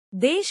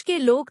देश के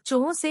लोग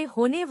चूहों से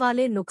होने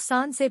वाले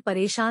नुकसान से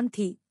परेशान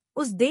थी।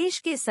 उस देश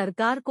के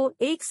सरकार को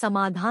एक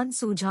समाधान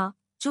सूझा,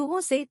 चूहों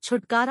से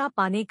छुटकारा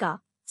पाने का।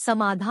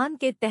 समाधान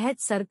के तहत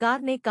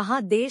सरकार ने कहा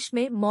देश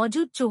में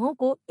मौजूद चूहों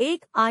को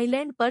एक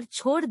आइलैंड पर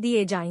छोड़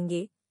दिए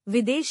जाएंगे।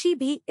 विदेशी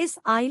भी इस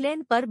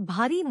आइलैंड पर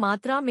भारी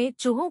मात्रा में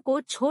चूहों को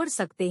छोड़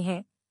सकते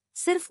हैं,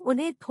 सिर्फ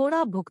उन्हें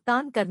थोड़ा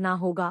भुगतान करना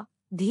होगा।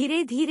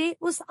 धीरे धीरे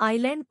उस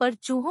आइलैंड पर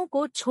चूहों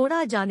को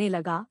छोड़ा जाने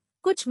लगा।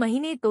 कुछ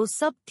महीने तो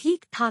सब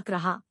ठीक ठाक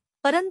रहा,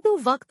 परंतु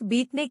वक्त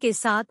बीतने के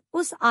साथ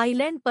उस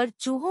आइलैंड पर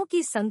चूहों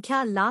की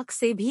संख्या लाख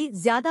से भी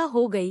ज्यादा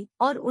हो गई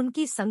और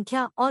उनकी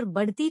संख्या और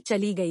बढ़ती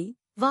चली गई।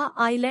 वह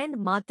आइलैंड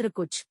मात्र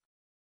कुछ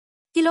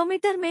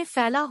किलोमीटर में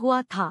फैला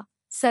हुआ था।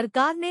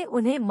 सरकार ने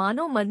उन्हें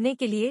मानो मरने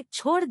के लिए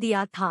छोड़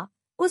दिया था।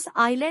 उस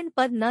आइलैंड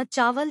पर न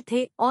चावल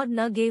थे और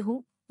न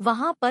गेहूं।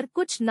 वहां पर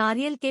कुछ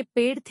नारियल के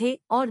पेड़ थे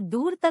और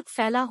दूर तक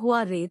फैला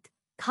हुआ रेत।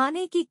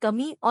 खाने की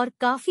कमी और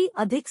काफी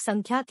अधिक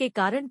संख्या के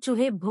कारण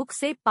चूहे भूख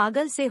से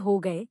पागल से हो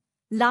गए।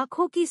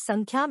 लाखों की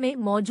संख्या में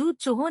मौजूद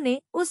चूहों ने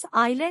उस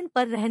आइलैंड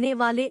पर रहने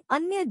वाले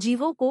अन्य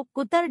जीवों को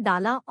कुतर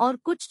डाला और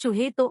कुछ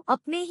चूहे तो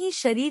अपने ही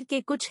शरीर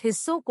के कुछ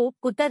हिस्सों को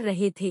कुतर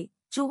रहे थे।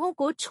 चूहों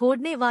को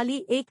छोड़ने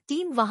वाली एक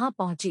टीम वहां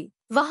पहुंची।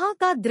 वहां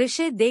का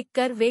दृश्य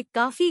देखकर वे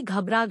काफी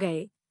घबरा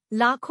गए।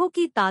 लाखों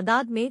की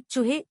तादाद में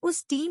चूहे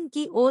उस टीम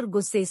की ओर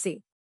गुस्से से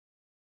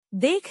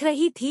देख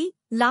रही थी।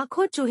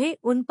 लाखों चूहे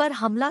उन पर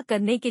हमला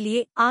करने के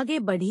लिए आगे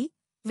बढ़ी।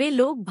 वे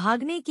लोग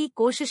भागने की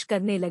कोशिश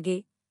करने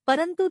लगे,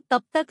 परंतु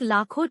तब तक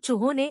लाखों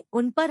चूहों ने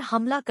उन पर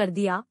हमला कर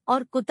दिया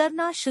और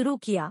कुतरना शुरू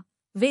किया।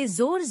 वे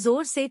जोर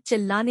जोर से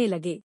चिल्लाने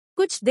लगे।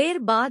 कुछ देर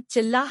बाद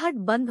चिल्लाहट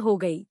बंद हो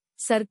गई।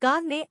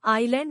 सरकार ने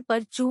आइलैंड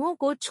पर चूहों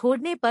को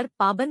छोड़ने पर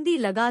पाबंदी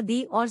लगा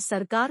दी और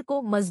सरकार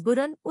को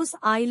मजबूरन उस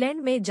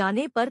आइलैंड में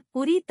जाने पर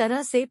पूरी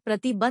तरह से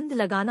प्रतिबंध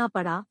लगाना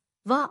पड़ा।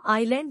 वह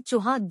आइलैंड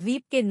चूहा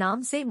द्वीप के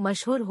नाम से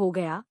मशहूर हो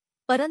गया।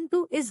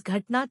 परंतु इस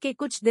घटना के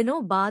कुछ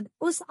दिनों बाद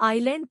उस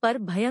आइलैंड पर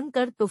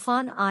भयंकर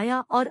तूफान आया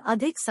और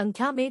अधिक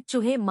संख्या में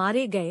चूहे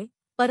मारे गए।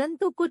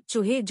 परंतु कुछ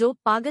चूहे जो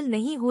पागल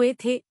नहीं हुए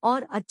थे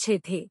और अच्छे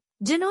थे,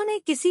 जिन्होंने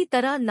किसी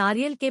तरह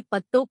नारियल के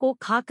पत्तों को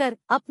खाकर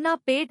अपना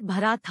पेट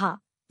भरा था,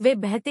 वे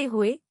बहते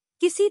हुए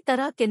किसी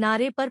तरह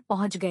किनारे पर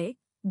पहुंच गए।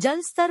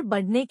 जल स्तर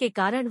बढ़ने के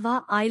कारण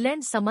वह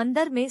आइलैंड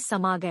समंदर में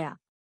समा गया।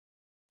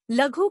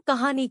 लघु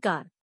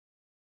कहानीकार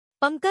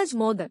Pankaj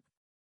modak.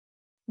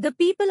 The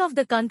people of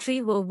the country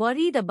were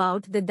worried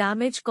about the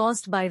damage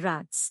caused by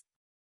rats.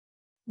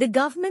 The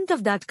government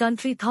of that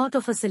country thought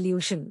of a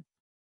solution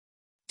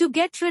to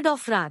get rid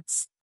of rats.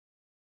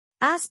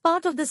 As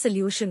part of the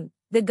solution,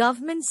 the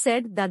government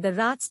said that the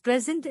rats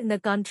present in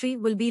the country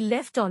will be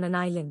left on an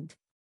island.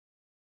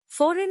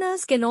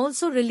 Foreigners can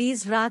also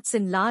release rats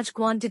in large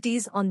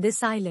quantities on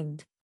this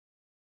island.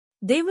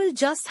 They will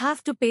just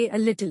have to pay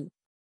a little.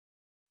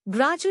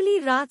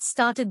 Gradually, rats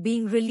started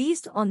being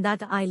released on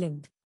that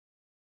island.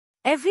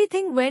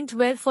 Everything went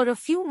well for a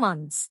few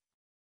months.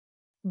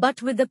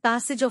 But with the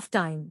passage of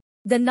time,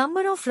 the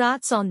number of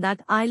rats on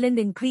that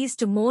island increased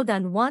to more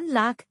than 1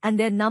 lakh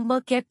and their number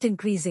kept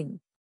increasing.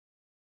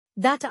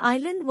 That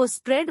island was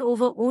spread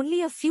over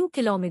only a few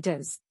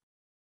kilometers.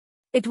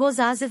 It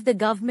was as if the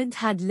government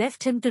had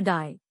left him to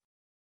die.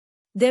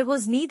 There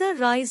was neither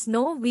rice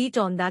nor wheat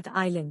on that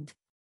island.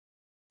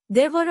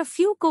 There were a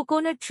few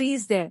coconut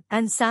trees there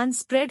and sand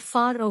spread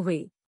far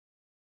away.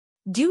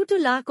 Due to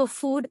lack of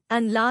food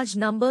and large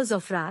numbers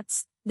of rats,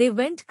 they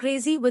went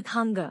crazy with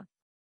hunger.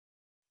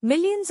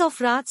 Millions of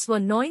rats were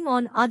gnawing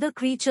on other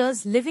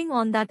creatures living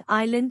on that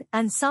island,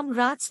 and some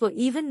rats were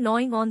even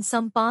gnawing on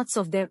some parts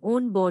of their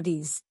own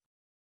bodies.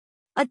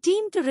 A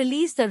team to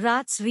release the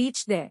rats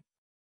reached there.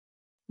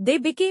 They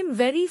became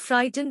very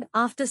frightened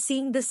after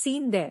seeing the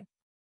scene there.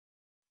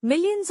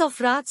 Millions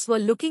of rats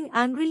were looking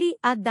angrily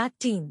at that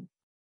team.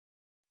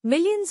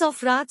 Millions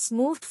of rats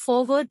moved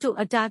forward to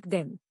attack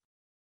them.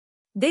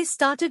 They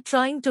started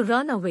trying to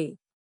run away.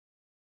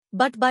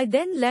 But by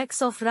then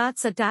lakhs of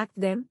rats attacked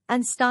them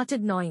and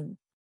started gnawing.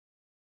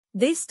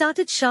 They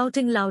started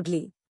shouting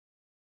loudly.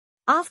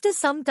 After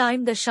some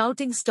time the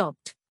shouting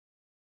stopped.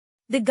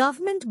 The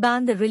government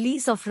banned the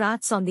release of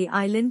rats on the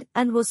island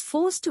and was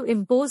forced to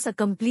impose a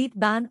complete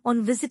ban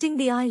on visiting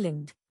the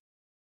island.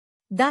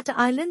 That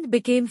island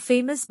became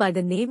famous by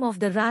the name of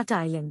the Rat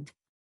Island.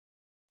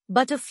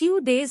 But a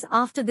few days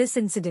after this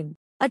incident,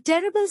 a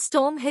terrible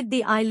storm hit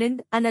the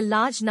island and a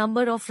large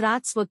number of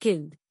rats were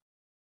killed.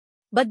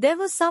 But there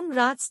were some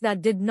rats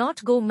that did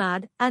not go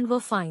mad and were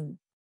fine,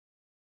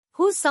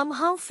 who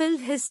somehow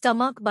filled his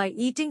stomach by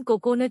eating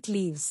coconut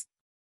leaves.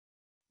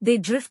 They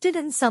drifted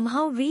and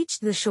somehow reached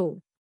the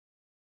shore.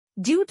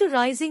 Due to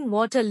rising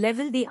water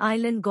level, the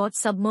island got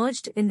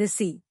submerged in the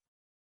sea.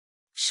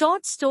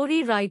 Short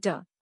story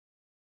writer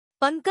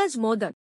Pankaj Modak.